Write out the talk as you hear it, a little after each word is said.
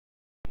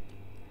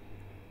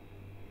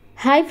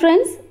Hi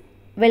friends,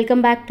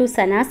 welcome back to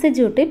Sana's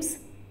Edu Tips.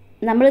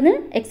 നമ്മളിന്ന്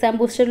exam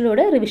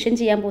ബൂസ്റ്ററിലൂടെ revision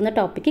ചെയ്യാൻ പോകുന്ന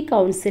topic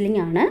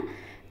counselling ആണ്.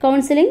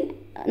 കൗൺസിലിംഗ്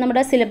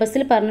നമ്മുടെ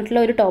സിലബസിൽ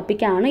പറഞ്ഞിട്ടുള്ള ഒരു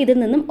ടോപ്പിക്കാണ്. ഇതിൽ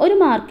നിന്നും ഒരു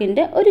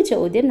മാർക്കിൻ്റെ ഒരു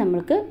ചോദ്യം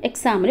നമുക്ക്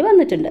എക്സാമിന്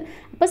വന്നിട്ടുണ്ട്.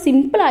 അപ്പോൾ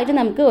സിമ്പിളായിട്ട്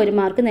നമുക്ക് ഒരു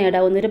മാർക്ക്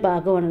നേടാവുന്ന ഒരു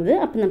ഭാഗമാണിത്.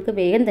 അപ്പോൾ നമുക്ക്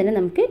വേഗം തന്നെ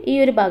നമുക്ക് ഈ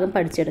ഒരു ഭാഗം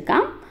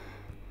പഠിച്ചെടുക്കാം.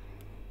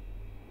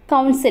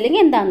 കൗൺസിലിംഗ്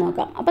എന്താണെന്ന്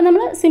നോക്കാം. അപ്പോൾ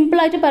നമ്മൾ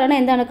സിമ്പിളായിട്ട് പറയണത്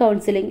എന്താണ്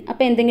കൗൺസിലിംഗ്?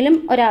 അപ്പോൾ എന്തെങ്കിലും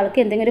ഒരാൾക്ക്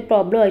എന്തെങ്കിലും ഒരു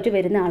പ്രോബ്ലം ആയിട്ട്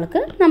വരുന്ന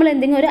ആൾക്ക് നമ്മൾ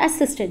എന്തെങ്കിലും ഒരു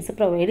അസിസ്റ്റൻസ്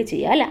പ്രൊവൈഡ്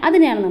ചെയ്യുക അല്ലേ,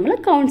 അതിനെയാണ് നമ്മൾ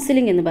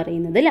കൗൺസിലിംഗ് എന്ന്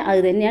പറയുന്നത് അല്ലേ.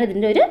 അത് തന്നെയാണ്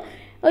ഇതിൻ്റെ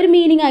ഒരു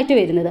മീനിങ് ആയിട്ട്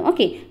വരുന്നത്.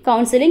 Okay,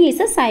 counselling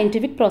is A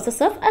scientific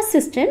process of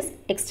assistance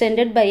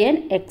extended by an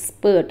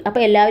expert.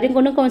 അപ്പോൾ എല്ലാവരും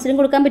കൊണ്ടും കൗൺസിലിംഗ്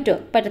കൊടുക്കാൻ പറ്റുമോ?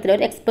 പറ്റത്തില്ല.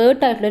 ഒരു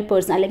എക്സ്പേർട്ട് ആയിട്ടുള്ള ഒരു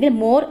പേഴ്സൺ അല്ലെങ്കിൽ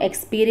മോർ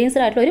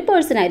എക്സ്പീരിയൻസ്ഡ് ആയിട്ടുള്ള ഒരു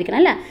പേഴ്സൺ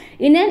ആയിരിക്കണം അല്ല,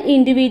 in an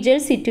individual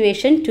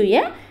situation to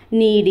A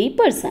needy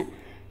person.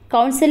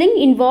 Counseling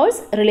involves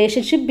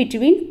relationship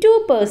between two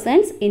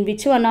persons in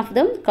which one of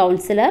them,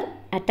 counselor,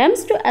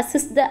 attempts to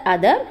assist the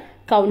other,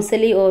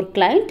 counselee or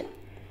client.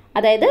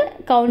 അതായത്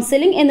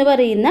counselling എന്ന്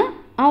പറയുന്ന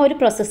ആ ഒരു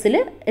പ്രോസസ്സിൽ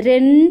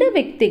രണ്ട്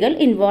വ്യക്തികൾ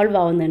ഇൻവോൾവ്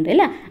ആവുന്നുണ്ട്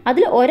അല്ലേ.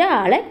 അതിൽ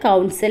ഒരാളെ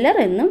കൗൺസിലർ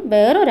എന്നും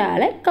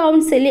വേറൊരാളെ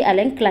കൗൺസിലി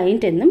അല്ലെങ്കിൽ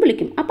ക്ലയൻറ്റ് എന്നും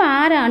വിളിക്കും. അപ്പോൾ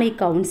ആരാണ് ഈ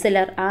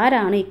കൗൺസിലർ,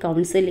 ആരാണ് ഈ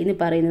കൗൺസിലി എന്ന്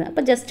പറയുന്നത്?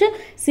 അപ്പോൾ ജസ്റ്റ്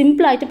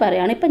സിമ്പിളായിട്ട്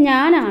പറയുകയാണ്, ഇപ്പം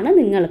ഞാനാണ്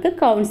നിങ്ങൾക്ക്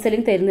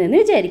കൗൺസിലിംഗ്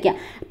തരുന്നതെന്ന് വിചാരിക്കുക.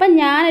 അപ്പം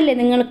ഞാനല്ലേ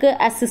നിങ്ങൾക്ക്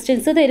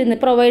അസിസ്റ്റൻസ്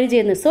തരുന്നത്, പ്രൊവൈഡ്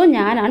ചെയ്യുന്നത്. സോ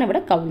ഞാനാണ്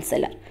ഇവിടെ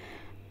കൗൺസിലർ.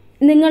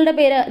 നിങ്ങളുടെ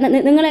പേര്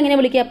നിങ്ങളെങ്ങനെ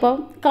വിളിക്കുക? അപ്പോൾ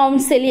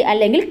കൗൺസിലി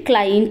അല്ലെങ്കിൽ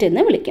ക്ലയൻറ്റ്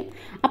എന്ന് വിളിക്കും.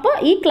 അപ്പോൾ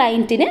ഈ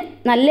ക്ലയൻറ്റിന്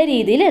നല്ല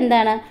രീതിയിൽ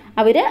എന്താണ്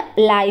അവർ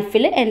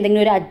ലൈഫിൽ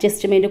എന്തെങ്കിലും ഒരു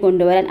അഡ്ജസ്റ്റ്മെൻറ്റ്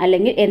കൊണ്ടുവരാൻ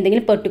അല്ലെങ്കിൽ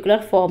എന്തെങ്കിലും particular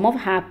form of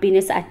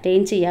happiness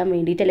attain ചെയ്യാൻ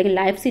വേണ്ടിയിട്ട് അല്ലെങ്കിൽ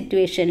ലൈഫ്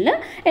സിറ്റുവേഷനിൽ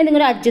എന്തെങ്കിലും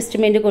ഒരു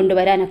അഡ്ജസ്റ്റ്മെൻറ്റ്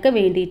കൊണ്ടുവരാനൊക്കെ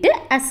വേണ്ടിയിട്ട്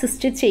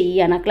അസിസ്റ്റ്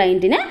ചെയ്യുകയാണ്,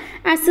 ക്ലയൻറ്റിനെ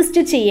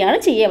അസിസ്റ്റ്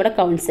ചെയ്യുക ഇവിടെ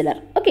കൗൺസിലർ.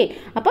 ഓക്കെ,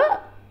 അപ്പോൾ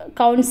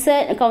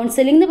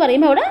കൗൺസിലിംഗ് എന്ന്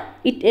പറയുമ്പോൾ അവിടെ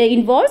it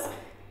involves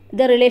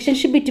the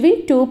relationship between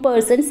two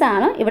persons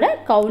ആണ് ഇവിടെ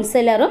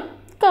കൗൺസിലറും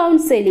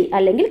കൗൺസിലി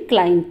അല്ലെങ്കിൽ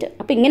ക്ലയൻറ്റ്.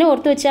 അപ്പോൾ ഇങ്ങനെ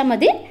ഓർത്ത് വെച്ചാൽ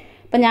മതി.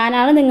 അപ്പോൾ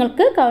ഞാനാണ്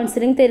നിങ്ങൾക്ക്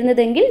കൗൺസിലിംഗ്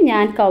തരുന്നതെങ്കിൽ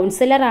ഞാൻ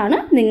കൗൺസിലറാണ്,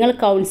 നിങ്ങൾ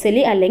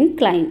കൗൺസിലി അല്ലെങ്കിൽ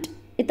ക്ലയൻറ്റ്.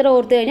 ഇത്ര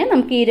ഓർത്ത് കഴിഞ്ഞാൽ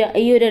നമുക്ക്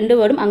ഈ രണ്ട്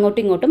വേർഡും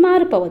അങ്ങോട്ടും ഇങ്ങോട്ടും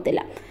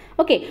മാറിപ്പോകത്തില്ല.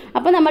 ഓക്കെ,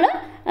 അപ്പോൾ നമ്മൾ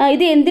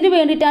ഇത് എന്തിനു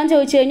വേണ്ടിയിട്ടാണെന്ന്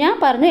ചോദിച്ചു കഴിഞ്ഞാൽ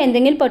പറഞ്ഞു,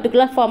 എന്തെങ്കിലും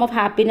particular form of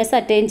happiness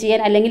attain ചെയ്യാൻ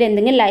അല്ലെങ്കിൽ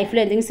എന്തെങ്കിലും ലൈഫിൽ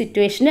എന്തെങ്കിലും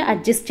സിറ്റുവേഷന്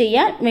അഡ്ജസ്റ്റ്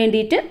ചെയ്യാൻ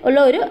വേണ്ടിയിട്ട്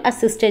ഉള്ള ഒരു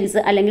അസിസ്റ്റൻസ്,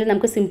 അല്ലെങ്കിൽ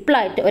നമുക്ക്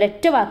സിമ്പിളായിട്ട്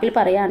ഒരൊറ്റ വാക്കിൽ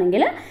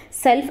പറയുകയാണെങ്കിൽ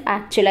സെൽഫ്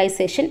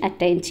ആക്ച്വലൈസേഷൻ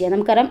അറ്റൈൻ ചെയ്യാം.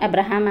 നമുക്കറിയാം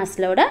എബ്രഹാം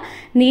മാസ്ലോയുടെ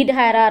നീഡ്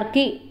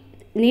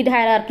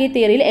ഹയറാർക്കി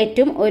തിയറിയിൽ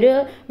ഒരു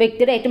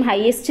വ്യക്തിയുടെ ഏറ്റവും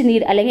ഹയസ്റ്റ്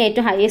നീഡ് അല്ലെങ്കിൽ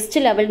ഏറ്റവും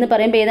ഹയസ്റ്റ് ലെവൽ എന്ന്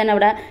പറയുമ്പോൾ ഏതാണ്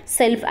അവിടെ?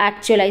 സെൽഫ്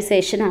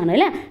ആക്ച്വലൈസേഷൻ ആണ്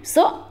അല്ലേ.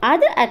 സോ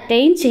അത്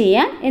അറ്റൈൻ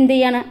ചെയ്യാൻ എന്ത്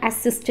ചെയ്യാണ്?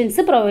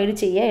 അസിസ്റ്റൻസ് പ്രൊവൈഡ്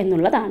ചെയ്യുക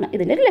എന്നുള്ളതാണ്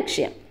ഇതിൻ്റെ ഒരു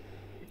ലക്ഷ്യം.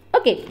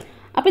 ഓക്കെ,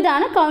 അപ്പോൾ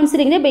ഇതാണ്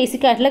കൗൺസിലിങ്ങിൻ്റെ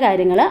ബേസിക് ആയിട്ടുള്ള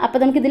കാര്യങ്ങൾ. അപ്പോൾ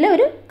നമുക്കിതിൽ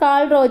ഒരു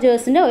കാൾ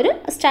റോജേഴ്സിൻ്റെ ഒരു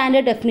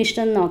സ്റ്റാൻഡേർഡ് ഡെഫിനിഷൻ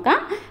ഒന്ന് നോക്കാം.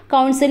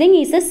 Counselling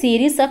is A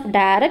series of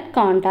direct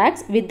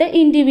contacts with the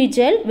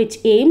individual which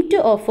aim to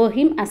offer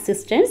him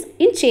assistance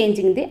in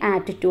changing the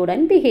attitude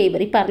and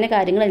behaviour. ഈ പറഞ്ഞ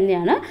കാര്യങ്ങൾ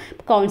തന്നെയാണ്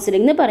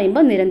കൗൺസിലിംഗ് എന്ന്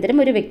പറയുമ്പോൾ. നിരന്തരം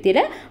ഒരു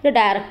വ്യക്തിയുടെ ഒരു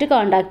ഡയറക്റ്റ്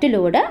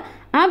കോൺടാക്റ്റിലൂടെ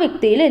ആ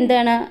വ്യക്തിയിൽ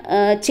എന്താണ്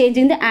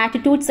ചേഞ്ചിങ് ദി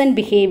ആറ്റിറ്റ്യൂഡ്സ്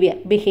ആൻഡ്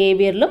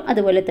ബിഹേവിയറിലും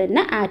അതുപോലെ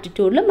തന്നെ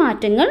ആറ്റിറ്റ്യൂഡിലും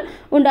മാറ്റങ്ങൾ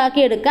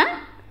ഉണ്ടാക്കിയെടുക്കാൻ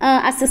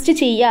അസിസ്റ്റ്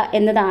ചെയ്യുക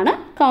എന്നതാണ്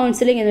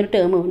കൗൺസിലിംഗ് എന്നൊരു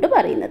ടേം കൊണ്ട്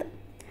പറയുന്നത്.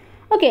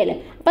 ഓക്കെ അല്ലേ.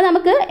 അപ്പോൾ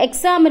നമുക്ക്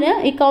എക്സാമിന്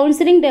ഈ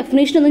കൗൺസിലിംഗ്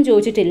ഡെഫിനേഷനൊന്നും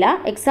ചോദിച്ചിട്ടില്ല.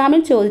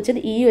 എക്സാമിന് ചോദിച്ചത്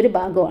ഈ ഒരു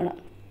ഭാഗമാണ്.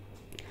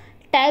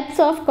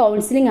 ടൈപ്സ് ഓഫ്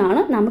കൗൺസിലിംഗ്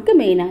ആണ് നമുക്ക്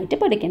മെയിനായിട്ട്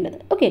പഠിക്കേണ്ടത്.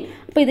 ഓക്കെ,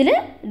 അപ്പോൾ ഇതിൽ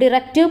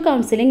ഡിറക്റ്റീവ്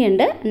കൗൺസിലിംഗ്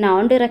ഉണ്ട്,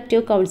 non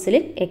directive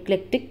counselling,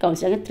 eclectic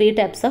counselling, അങ്ങനെ 3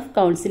 ടൈപ്സ് ഓഫ്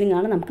കൗൺസിലിംഗ്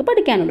ആണ് നമുക്ക്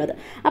പഠിക്കാനുള്ളത്.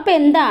 അപ്പോൾ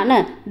എന്താണ്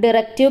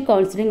ഡിറക്റ്റീവ്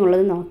കൗൺസിലിംഗ്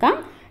ഉള്ളത് നോക്കാം.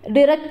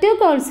 Directive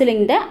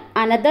കൗൺസിലിംഗിൻ്റെ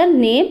another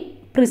name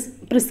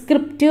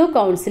prescriptive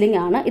counselling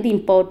ആണ്. ഇത്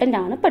ഇമ്പോർട്ടൻ്റ്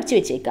ആണ്, പഠിച്ചു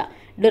വെച്ചേക്കുക.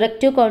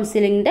 ഡിറക്റ്റീവ്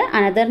കൗൺസിലിംഗിൻ്റെ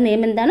അനദർ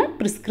നെയിം എന്താണ്?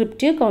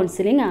 പ്രിസ്ക്രിപ്റ്റീവ്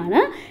കൗൺസിലിംഗ്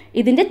ആണ്.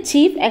 ഇതിൻ്റെ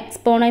ചീഫ്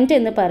എക്സ്പോണൻറ്റ്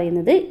എന്ന്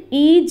പറയുന്നത്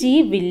E.G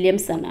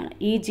വില്യംസൺ ആണ്.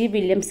 E.G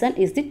Williamson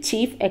is the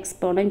chief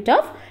exponent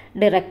of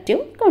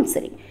directive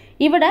counselling.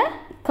 ഇവിടെ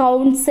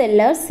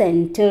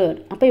കൗൺസലർ-സെൻറ്റേർഡ്.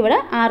 അപ്പോൾ ഇവിടെ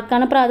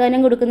ആർക്കാണ്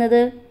പ്രാധാന്യം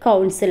കൊടുക്കുന്നത്?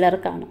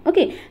 കൗൺസിലർക്കാണ്.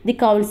 Okay, the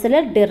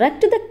councillor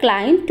direct the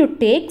client to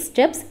take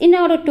steps in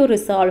order to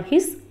resolve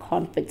his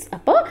conflicts.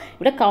 അപ്പോൾ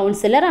ഇവിടെ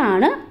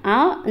കൗൺസിലറാണ്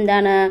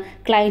എന്താണ്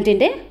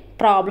ക്ലയൻറ്റിൻ്റെ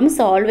പ്രോബ്ലം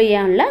സോൾവ്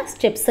ചെയ്യാനുള്ള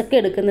സ്റ്റെപ്സ് ഒക്കെ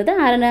എടുക്കുന്നത്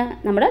ആരാണ്?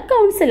 നമ്മുടെ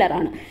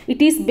കൗൺസിലറാണ്.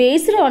 It is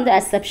based on the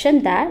അസെപ്ഷൻ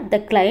that the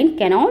client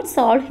cannot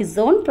solve his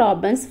own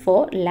problems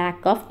four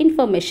lack of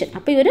information.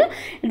 അപ്പോൾ ഈ ഒരു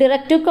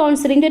ഡിറക്റ്റീവ്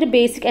കൗൺസിലിംഗിൻ്റെ ഒരു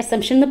ബേസിക്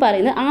അസംപ്ഷൻ എന്ന്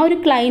പറയുന്നത് ആ ഒരു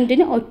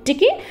ക്ലയൻറ്റിന്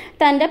ഒറ്റയ്ക്ക്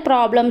തൻ്റെ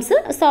പ്രോബ്ലംസ്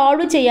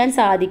സോൾവ് ചെയ്യാൻ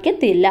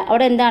സാധിക്കത്തില്ല.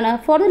 അവിടെ എന്താണ്?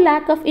 For the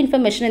lack of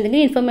information,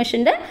 എന്തെങ്കിലും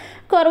ഇൻഫർമേഷൻ്റെ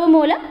കുറവ്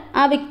മൂലം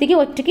ആ വ്യക്തിക്ക്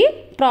ഒറ്റയ്ക്ക്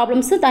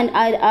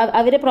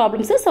അവരുടെ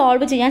പ്രോബ്ലംസ്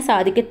സോൾവ് ചെയ്യാൻ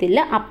സാധിക്കത്തില്ല.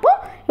 അപ്പോൾ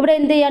ഇവിടെ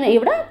എന്ത് ചെയ്യാണ്?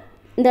 ഇവിടെ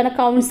എന്താണ്?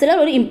 കൗൺസിലർ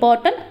ഒരു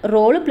ഇമ്പോർട്ടൻറ്റ്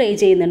റോൾ പ്ലേ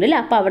ചെയ്യുന്നുണ്ട് അല്ലേ.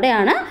 അപ്പോൾ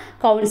അവിടെയാണ്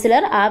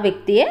കൗൺസിലർ ആ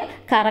വ്യക്തിയെ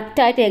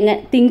കറക്റ്റായിട്ട്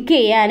തിങ്ക്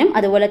ചെയ്യാനും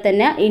അതുപോലെ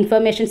തന്നെ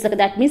ഇൻഫർമേഷൻസ് ഒക്കെ,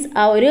 ദാറ്റ് മീൻസ്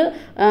ആ ഒരു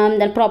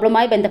എന്താണ്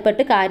പ്രോബ്ലമായി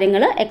ബന്ധപ്പെട്ട്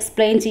കാര്യങ്ങൾ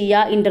എക്സ്പ്ലെയിൻ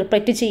ചെയ്യുക,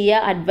 ഇൻ്റർപ്രറ്റ്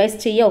ചെയ്യുക, അഡ്വൈസ്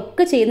ചെയ്യുക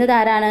ഒക്കെ ചെയ്യുന്നത്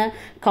ആരാണ്?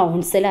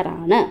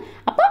 കൗൺസിലറാണ്.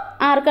 അപ്പോൾ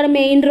ആർക്കാണ്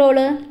മെയിൻ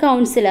റോള്?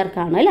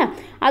 കൗൺസിലർക്കാണ് അല്ലേ.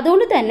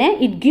 അതുകൊണ്ട് തന്നെ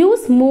it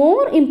gives more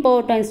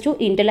importance to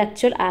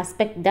intellectual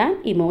aspect than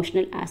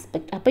emotional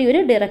aspect. അപ്പോൾ ഈ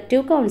ഒരു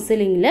ഡയറക്റ്റീവ്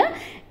കൗൺസിലിങ്ങിൽ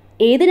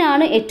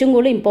ഏതിനാണ് ഏറ്റവും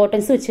കൂടുതൽ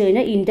ഇമ്പോർട്ടൻസ് വെച്ച്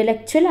കഴിഞ്ഞാൽ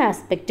ഇൻ്റലക്ച്വൽ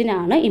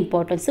ആസ്പെക്റ്റിനാണ്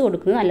ഇമ്പോർട്ടൻസ്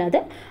കൊടുക്കുന്നത്,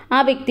 അല്ലാതെ ആ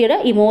വ്യക്തിയുടെ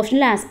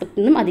ഇമോഷണൽ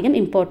ആസ്പെക്റ്റിനും അധികം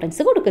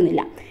ഇമ്പോർട്ടൻസ്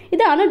കൊടുക്കുന്നില്ല.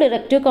 ഇതാണ്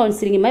ഡയറക്റ്റീവ്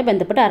കൗൺസിലിങ്ങുമായി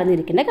ബന്ധപ്പെട്ട്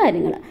അറിഞ്ഞിരിക്കേണ്ട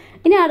കാര്യങ്ങൾ.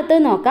 ഇനി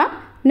അടുത്തത് നോക്കാം,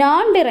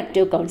 non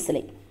directive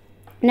counselling.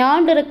 Non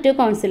directive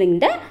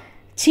കൗൺസിലിങ്ങിൻ്റെ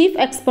chief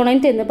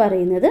exponent എന്ന്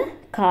പറയുന്നത്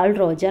കാൾ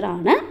റോജർ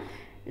ആണ്.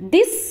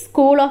 This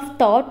school of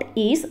thought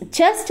is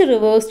just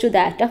reverse to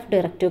that of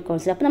directive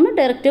counselling. അപ്പോൾ നമ്മൾ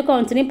ഡയറക്റ്റീവ്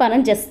കൗൺസിലിംഗ്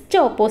പറഞ്ഞാൽ ജസ്റ്റ്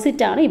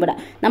ഓപ്പോസിറ്റ് ആണ് ഇവിടെ.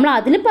 നമ്മൾ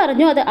അതിൽ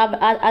പറഞ്ഞു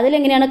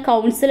അതിലെങ്ങനെയാണ്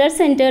കൗൺസിലർ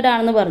സെൻറ്റേർഡ്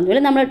ആണെന്ന് പറഞ്ഞു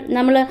അല്ലേ.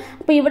 നമ്മൾ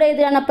അപ്പോൾ ഇവിടെ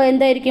ഏതാണ്, അപ്പോൾ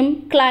എന്തായിരിക്കും,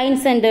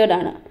 ക്ലയൻറ്റ് സെൻറ്റേർഡ്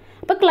ആണ്.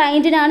 അപ്പോൾ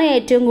ക്ലയൻറ്റിനാണ്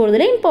ഏറ്റവും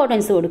കൂടുതൽ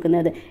ഇമ്പോർട്ടൻസ്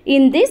കൊടുക്കുന്നത്.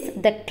 In this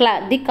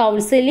the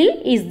counselling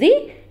is the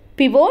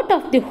pivot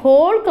of the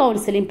whole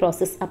counselling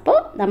process. അപ്പോൾ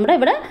നമ്മുടെ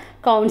ഇവിടെ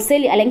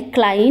കൗൺസിൽ അല്ലെങ്കിൽ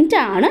ക്ലയൻറ്റ്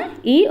ആണ്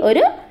ഈ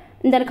ഒരു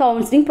എന്താണ്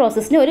കൗൺസിലിംഗ്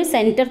പ്രോസസ്സിന് ഒരു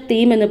സെൻറ്റർ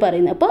തീം എന്ന്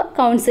പറയുന്നത്. അപ്പോൾ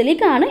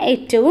കൗൺസിലിംഗാണ്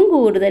ഏറ്റവും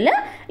കൂടുതൽ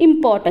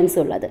ഇമ്പോർട്ടൻസ്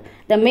ഉള്ളത്.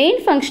 The main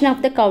function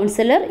of the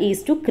councillor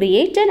is to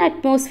create an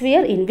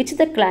atmosphere in which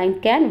the client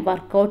can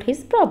work out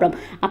his problem.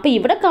 അപ്പോൾ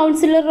ഇവിടെ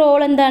കൗൺസിലർ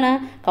റോൾ എന്താണ്,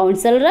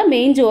 കൗൺസിലറുടെ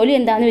മെയിൻ ജോലി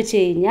എന്താണെന്ന് വെച്ച്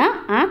കഴിഞ്ഞാൽ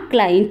ആ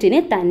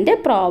ക്ലയൻറ്റിന് തൻ്റെ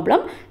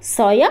പ്രോബ്ലം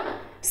സ്വയം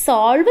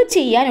സോൾവ്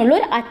ചെയ്യാനുള്ള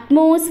ഒരു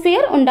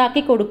അറ്റ്മോസ്ഫിയർ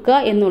ഉണ്ടാക്കി കൊടുക്കുക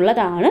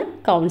എന്നുള്ളതാണ്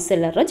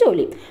കൗൺസിലറുടെ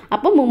ജോലി.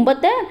 അപ്പോൾ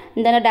മുമ്പത്തെ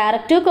എന്താണ്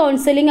ഡയറക്റ്റീവ്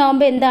കൗൺസിലിംഗ്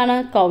ആകുമ്പോൾ എന്താണ്,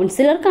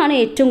 കൗൺസിലർക്കാണ്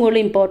ഏറ്റവും കൂടുതൽ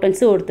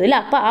ഇമ്പോർട്ടൻസ് കൊടുത്തത് അല്ലേ.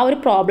 അപ്പോൾ ആ ഒരു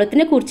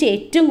പ്രോബ്ലത്തിനെ കുറിച്ച്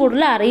ഏറ്റവും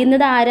കൂടുതൽ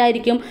അറിയുന്നത്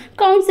ആരായിരിക്കും,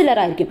 കൗൺസിലർ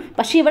ആയിരിക്കും.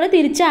 പക്ഷേ ഇവിടെ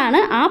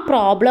തിരിച്ചാണ് ആ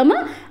പ്രോബ്ലം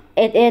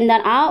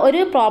എന്താണ് ആ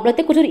ഒരു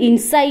പ്രോബ്ലത്തെക്കുറിച്ച് ഒരു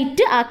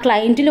ഇൻസൈറ്റ് ആ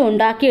ക്ലയൻറ്റിൽ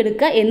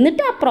ഉണ്ടാക്കിയെടുക്കുക,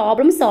 എന്നിട്ട് ആ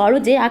പ്രോബ്ലം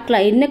സോൾവ് ചെയ്യുക, ആ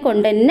ക്ലയൻറ്റിനെ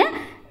കൊണ്ട് തന്നെ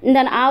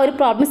എന്താണ് ആ ഒരു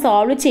പ്രോബ്ലം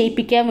സോൾവ്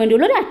ചെയ്യിപ്പിക്കാൻ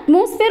വേണ്ടിയുള്ള ഒരു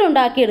അറ്റ്മോസ്ഫിയർ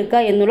ഉണ്ടാക്കിയെടുക്കുക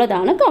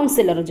എന്നുള്ളതാണ്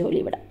കൗൺസിലർ ജോലി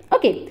ഇവിടെ.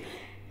 ഓക്കെ,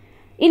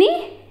 ഇനി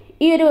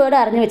ഈ ഒരു വേർഡ്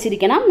അറിഞ്ഞു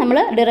വെച്ചിരിക്കണം. നമ്മൾ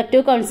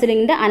ഡയറക്റ്റീവ്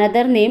കൗൺസിലിങ്ങിൻ്റെ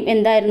അനദർ നെയിം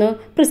എന്തായിരുന്നു,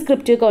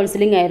 പ്രിസ്ക്രിപ്റ്റീവ്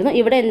കൗൺസിലിംഗ് ആയിരുന്നു.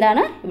 ഇവിടെ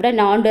എന്താണ്, ഇവിടെ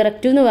നോൺ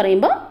ഡയറക്റ്റീവ് എന്ന്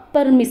പറയുമ്പോൾ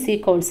പെർമിസീവ്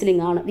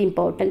കൗൺസിലിംഗ് ആണ്, ഇത്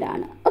ഇമ്പോർട്ടൻ്റ്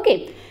ആണ്. Okay,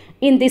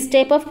 in this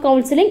type of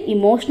counselling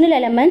emotional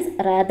elements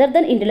rather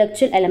than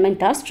intellectual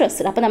element R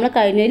stressed. അപ്പോൾ നമ്മൾ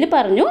കഴിഞ്ഞതിൽ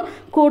പറഞ്ഞു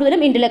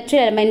കൂടുതലും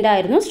ഇൻ്റലക്ച്വൽ എലമെൻ്റ്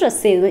ആയിരുന്നു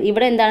സ്ട്രെസ് ചെയ്തത്.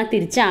 ഇവിടെ എന്താണ്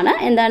തിരിച്ചാണ്,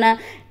 എന്താണ്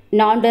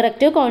നോൺ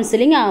ഡയറക്റ്റീവ്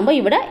കൗൺസിലിംഗ് ആകുമ്പോൾ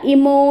ഇവിടെ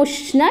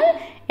ഇമോഷണൽ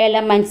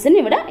എലമെൻറ്റ്സിന്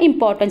ഇവിടെ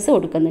ഇമ്പോർട്ടൻസ്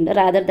കൊടുക്കുന്നുണ്ട്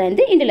rather than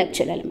the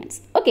intellectual elements.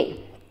 Okay,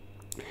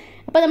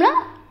 അപ്പോൾ നമ്മൾ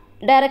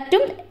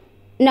ഡയറക്റ്റും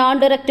നോൺ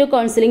ഡയറക്റ്റീവ്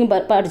കൗൺസിലിംഗ്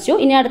പഠിച്ചു.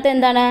 ഇനി അടുത്ത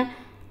എന്താണ്,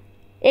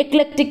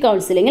 എക്ലെക്റ്റിക്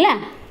കൗൺസിലിംഗ് അല്ലേ.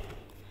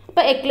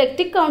 അപ്പോൾ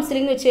എക്ലെക്റ്റിക്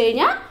കൗൺസിലിംഗ് എന്ന് വെച്ച്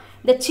കഴിഞ്ഞാൽ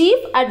the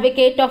chief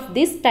advocate of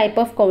this type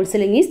of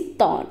counselling is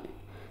thorn.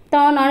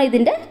 Thorn ആണ്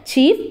ഇതിൻ്റെ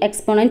ചീഫ്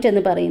എക്സ്പോണൻറ്റ്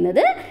എന്ന്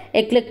പറയുന്നത്.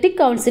 Eclectic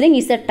counselling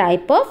is A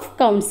type of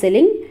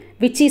counselling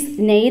which is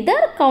neither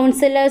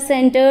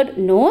counselor-centred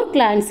nor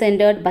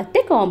client-centred but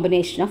a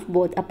combination of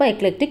both. അപ്പോൾ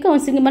eclectic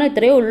counselling പറഞ്ഞാൽ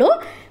ഇത്രയേ ഉള്ളൂ,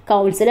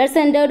 councillor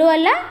സെൻറ്റേർഡും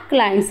അല്ല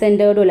client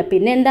സെൻറ്റേർഡും അല്ല,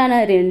 പിന്നെ എന്താണ്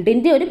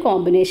രണ്ടിൻ്റെ ഒരു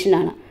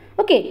കോമ്പിനേഷനാണ്.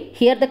 Okay,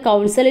 here the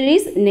councillor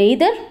is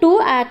neither to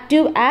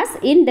active as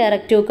in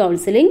directive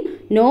counselling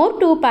nor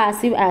to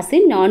passive as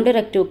in non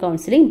directive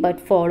counselling but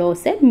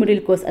follows A middle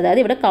course. അതായത്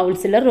ഇവിടെ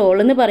കൗൺസിലർ റോൾ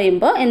എന്ന്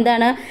പറയുമ്പോൾ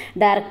എന്താണ്,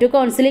 ഡയറക്റ്റീവ്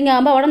കൗൺസിലിംഗ്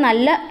ആകുമ്പോൾ അവിടെ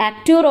നല്ല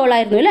ആക്റ്റീവ്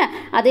റോളായിരുന്നു അല്ലേ.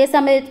 അതേ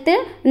സമയത്ത്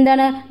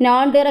എന്താണ്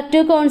നോൺ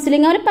ഡയറക്റ്റീവ്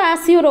കൗൺസിലിംഗ് അവർ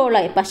പാസീവ്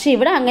റോളായി. പക്ഷേ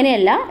ഇവിടെ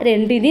അങ്ങനെയല്ല,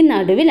 രണ്ടിൻ്റെയും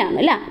നടുവിലാണ്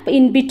അല്ലേ. അപ്പോൾ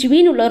ഇൻ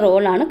ബിറ്റ്വീൻ ഉള്ള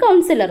റോളാണ്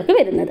കൗൺസിലർക്ക്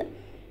വരുന്നത്.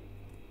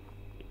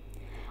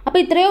 അപ്പോൾ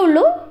ഇത്രയേ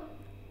ഉള്ളൂ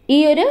ഈ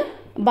ഒരു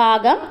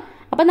ഭാഗം.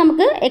 അപ്പോൾ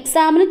നമുക്ക്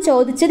എക്സാമിന്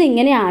ചോദിച്ചത്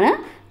ഇങ്ങനെയാണ്,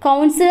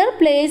 councillor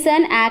place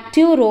an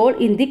active role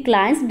in the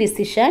clients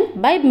decision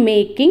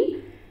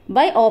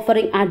by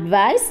offering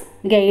advice,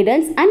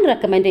 guidance and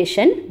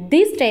recommendation.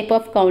 This type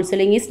of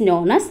counselling is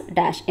known as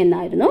dash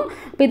എന്നായിരുന്നു.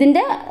 അപ്പോൾ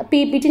ഇതിൻ്റെ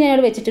PPT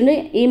ഞാനിവിടെ വെച്ചിട്ടുണ്ട്.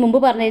 ഈ മുമ്പ്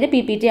പറഞ്ഞതിൻ്റെ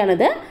PPT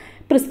ആണിത്.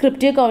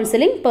 Prescriptive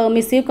counselling,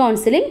 permissive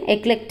counselling,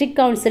 eclectic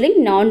counselling,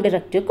 non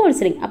directive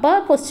counselling. അപ്പോൾ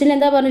ക്വസ്റ്റ്യൻ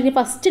എന്താ പറഞ്ഞിട്ട്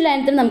ഫസ്റ്റ്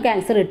ലൈനിൽ നമുക്ക്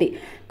ആൻസർ കിട്ടി.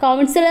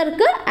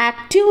 കൗൺസിലർക്ക്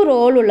ആക്റ്റീവ്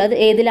റോൾ ഉള്ളത്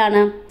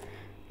ഏതിലാണ്,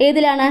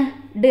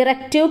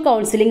 ഡയറക്റ്റീവ്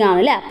കൗൺസിലിംഗ്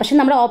ആണല്ലേ. പക്ഷെ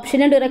നമ്മുടെ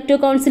ഓപ്ഷനിൽ ഡയറക്റ്റീവ്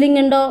കൗൺസിലിംഗ്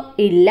ഉണ്ടോ,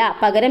 ഇല്ല.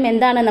 പകരം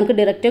എന്താണ്, നമുക്ക്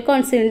ഡയറക്റ്റീവ്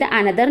കൗൺസിലിംഗിൻ്റെ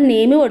അനദർ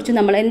നെയിം പഠിച്ചു.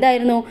 നമ്മൾ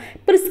എന്തായിരുന്നു,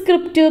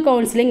 പ്രിസ്ക്രിപ്റ്റീവ്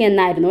കൗൺസിലിംഗ്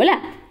എന്നായിരുന്നു അല്ലേ.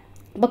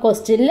 അപ്പോൾ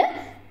ക്വസ്റ്റ്യനിൽ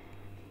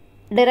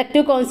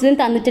ഡയറക്റ്റീവ് കൗൺസിലിംഗ്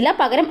തന്നിട്ടില്ല,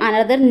 പകരം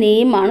അനദർ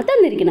നെയിമാണ്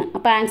തന്നിരിക്കുന്നത്.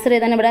 അപ്പോൾ ആൻസർ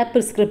ഏതാണ് ഇവിടെ,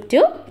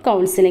 പ്രിസ്ക്രിപ്റ്റീവ്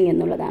കൗൺസിലിംഗ്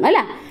എന്നുള്ളതാണ്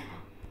അല്ലേ.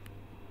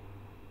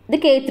 ഇത്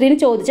K3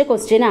 ചോദിച്ച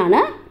ക്വസ്റ്റ്യൻ ആണ്.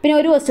 പിന്നെ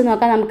ഒരു ക്വസ്റ്റ്യൻ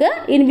നോക്കാം നമുക്ക്.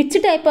 In which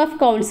type of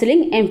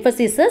counselling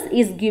എംഫസിസസ്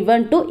is given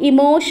to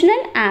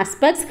emotional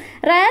aspects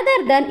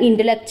rather than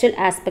intellectual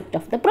aspect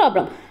of the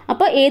problem.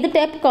 അപ്പോൾ ഏത്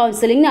ടൈപ്പ്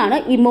കൗൺസിലിംഗിനാണ്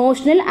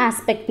ഇമോഷണൽ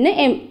ആസ്പെക്റ്റിന്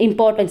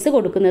ഇമ്പോർട്ടൻസ്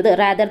കൊടുക്കുന്നത്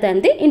rather than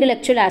the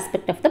intellectual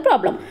aspect of the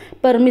problem?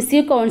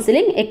 Permissive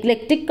counselling,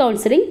 eclectic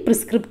counselling,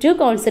 prescriptive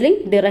counselling,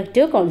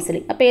 directive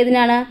counselling. അപ്പോൾ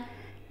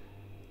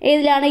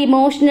ഏതിലാണ്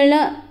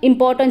ഇമോഷണലിന്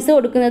importance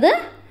കൊടുക്കുന്നത്?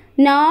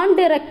 Non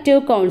directive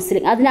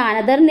counselling. അതിന്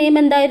another name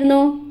എന്തായിരുന്നു?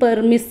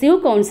 Permissive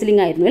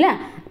counselling ആയിരുന്നു അല്ലേ.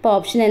 അപ്പോൾ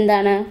ഓപ്ഷൻ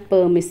എന്താണ്?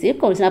 Permissive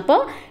counselling. അപ്പോൾ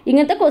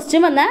ഇങ്ങനത്തെ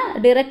ക്വസ്റ്റ്യൻ വന്നാൽ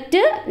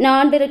ഡയറക്റ്റ്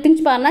നോൺ ഡയറക്റ്റ്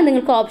പറഞ്ഞാൽ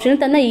നിങ്ങൾക്ക് ഓപ്ഷനിൽ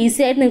തന്നാൽ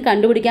ഈസി ആയിട്ട് നിങ്ങൾക്ക്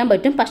കണ്ടുപിടിക്കാൻ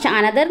പറ്റും. പക്ഷേ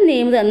അനദർ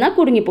നെയിം തന്നാൽ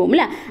കുടുങ്ങിപ്പോകും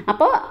അല്ലേ?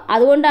 അപ്പോൾ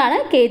അതുകൊണ്ടാണ്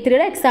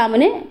KTET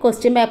എക്സാമിന്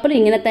ക്വസ്റ്റ്യൻ പേപ്പർ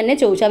ഇങ്ങനെ തന്നെ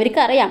ചോദിച്ചു.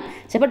 അവർക്ക് അറിയാം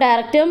ചിലപ്പോൾ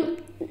ഡയറക്റ്റ്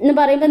എന്ന്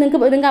പറയുമ്പോൾ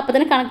നിങ്ങൾക്ക് അപ്പം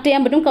തന്നെ കണക്ട്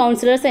ചെയ്യാൻ പറ്റും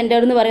കൗൺസിലർ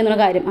സെൻറ്റേർഡ് എന്ന് പറയുന്ന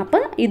കാര്യം.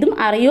 അപ്പോൾ ഇതും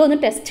അറിയോ എന്ന്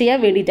ടെസ്റ്റ്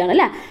ചെയ്യാൻ വേണ്ടിയിട്ടാണ്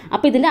അല്ലേ?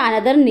 അപ്പോൾ ഇതിൻ്റെ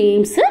അനദർ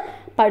നെയിംസ്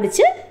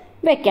പഠിച്ച്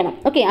വെക്കണം.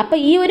 ഓക്കെ, അപ്പോൾ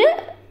ഈ ഒരു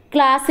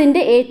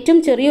ക്ലാസ്സിൻ്റെ ഏറ്റവും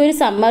ചെറിയൊരു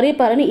സമ്മറി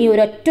പറഞ്ഞ് ഈ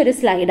ഒരൊറ്റൊരു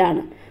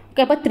സ്ലൈഡാണ്.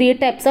 ഓക്കെ, അപ്പോൾ 3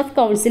 ടൈപ്സ് ഓഫ്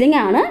കൗൺസിലിംഗ്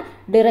ആണ്: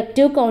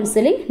 directive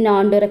counselling,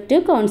 non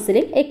directive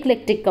counselling,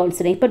 eclectic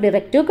counselling. ഇപ്പോൾ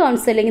ഡയറക്റ്റീവ്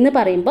കൗൺസിലിംഗ് എന്ന്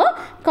പറയുമ്പോൾ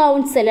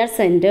councillor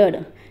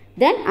centred.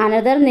 Then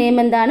another name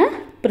എന്താണ്?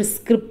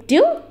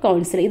 Prescriptive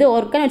counselling. ഇത്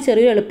ഓർക്കാൻ ഒരു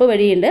ചെറിയൊരു എളുപ്പ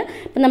വഴിയുണ്ട്.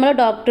 ഇപ്പം നമ്മൾ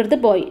ഡോക്ടറെ അടുത്ത്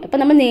പോയി, അപ്പം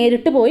നമ്മൾ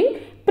നേരിട്ട് പോയി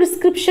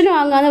പ്രിസ്ക്രിപ്ഷൻ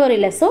വാങ്ങാമെന്ന്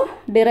പറയില്ല. സോ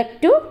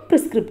ഡയറക്റ്റീവ്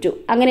പ്രിസ്ക്രിപ്റ്റീവ്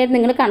അങ്ങനെയായിട്ട്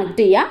നിങ്ങൾ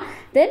കണക്ട് ചെയ്യുക.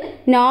 ദെൻ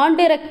നോൺ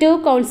ഡയറക്റ്റീവ്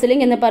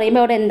കൗൺസിലിംഗ് എന്ന്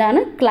പറയുമ്പോൾ അവിടെ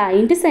എന്താണ്?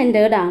 ക്ലയൻറ്റ്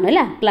സെൻറ്റേർഡ് ആണ്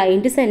അല്ലേ?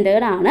 ക്ലയൻറ്റ്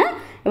സെൻറ്റേർഡ് ആണ്.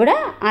 ഇവിടെ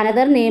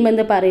അനദർ നെയിം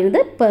എന്ന് പറയുന്നത്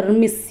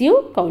പെർമിസീവ്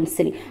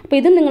കൗൺസിലിംഗ്. അപ്പോൾ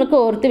ഇതും നിങ്ങൾക്ക്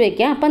ഓർത്ത്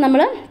വയ്ക്കുക. അപ്പോൾ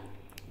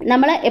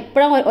നമ്മൾ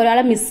എപ്പോഴും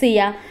ഒരാളെ മിസ്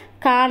ചെയ്യുക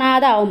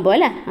കാണാതെ ആവുമ്പോൾ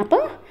അല്ലേ?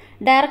 അപ്പോൾ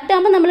ഡയറക്റ്റ്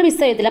ആകുമ്പോൾ നമ്മൾ മിസ്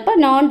ചെയ്യത്തില്ല, അപ്പോൾ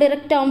നോൺ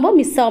ഡയറക്റ്റ് ആകുമ്പോൾ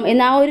മിസ്സാവും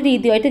എന്ന ആ ഒരു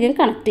രീതിയായിട്ട് നിങ്ങൾ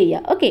കണക്ട്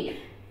ചെയ്യുക. ഓക്കെ,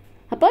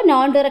 അപ്പോൾ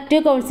നോൺ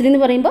ഡയറക്റ്റീവ് കൗൺസിലിംഗ്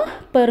എന്ന് പറയുമ്പോൾ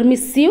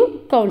പെർമിസീവ്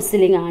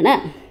കൗൺസിലിംഗ് ആണ്.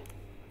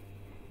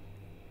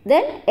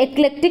 ദെൻ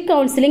എക്ലെക്റ്റിക്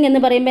കൗൺസിലിംഗ്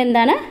എന്ന് പറയുമ്പോൾ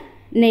എന്താണ്?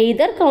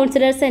 നെയ്തർ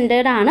കൗൺസിലർ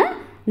സെൻറ്റേർഡ് ആണ്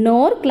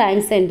നോർ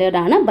ക്ലയൻറ്റ് സെൻറ്റേർഡ്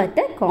ആണ്, but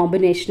A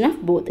combination of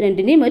both.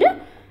 രണ്ടിൻ്റെയും ഒരു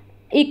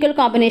ഈക്വൽ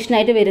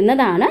കോമ്പിനേഷനായിട്ട്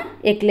വരുന്നതാണ്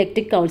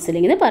എക്ലെക്റ്റിക്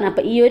കൗൺസിലിംഗ് എന്ന് പറഞ്ഞാൽ.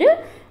 അപ്പോൾ ഈ ഒരു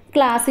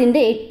ക്ലാസ്സിൻ്റെ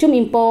ഏറ്റവും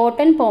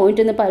ഇമ്പോർട്ടൻറ്റ്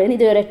പോയിന്റ് എന്ന് പറയുന്നത്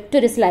ഇത്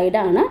ഒരൊറ്റൊരു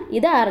സ്ലൈഡാണ്.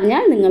 ഇത്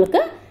അറിഞ്ഞാൽ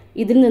നിങ്ങൾക്ക്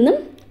ഇതിൽ നിന്നും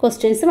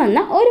ക്വസ്റ്റ്യൻസ്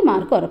വന്നാൽ 1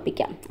 മാർക്ക്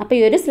ഉറപ്പിക്കാം. അപ്പോൾ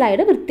ഈ ഒരു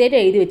സ്ലൈഡ് വൃത്തിയായിട്ട്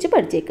എഴുതി വെച്ച്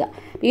പഠിച്ചേക്കുക.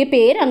 ഈ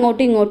പേര്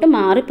അങ്ങോട്ടും ഇങ്ങോട്ടും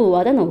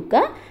മാറിപ്പോവാതെ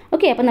നോക്കുക.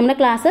 ഓക്കെ, അപ്പോൾ നമ്മുടെ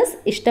ക്ലാസ്സസ്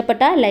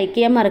ഇഷ്ടപ്പെട്ടാൽ ലൈക്ക്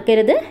ചെയ്യാൻ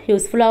മറക്കരുത്.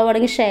 യൂസ്ഫുൾ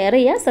ആവുകയാണെങ്കിൽ ഷെയർ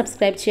ചെയ്യുക.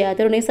 സബ്സ്ക്രൈബ്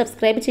ചെയ്യാത്തവരുണ്ടെങ്കിൽ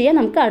സബ്സ്ക്രൈബ് ചെയ്യുക.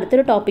 നമുക്ക്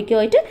അടുത്തൊരു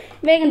ടോപ്പിക്കുമായിട്ട്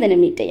വേഗം തന്നെ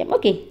മീറ്റ് ചെയ്യാം.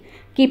 Okay,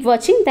 keep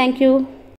watching. താങ്ക്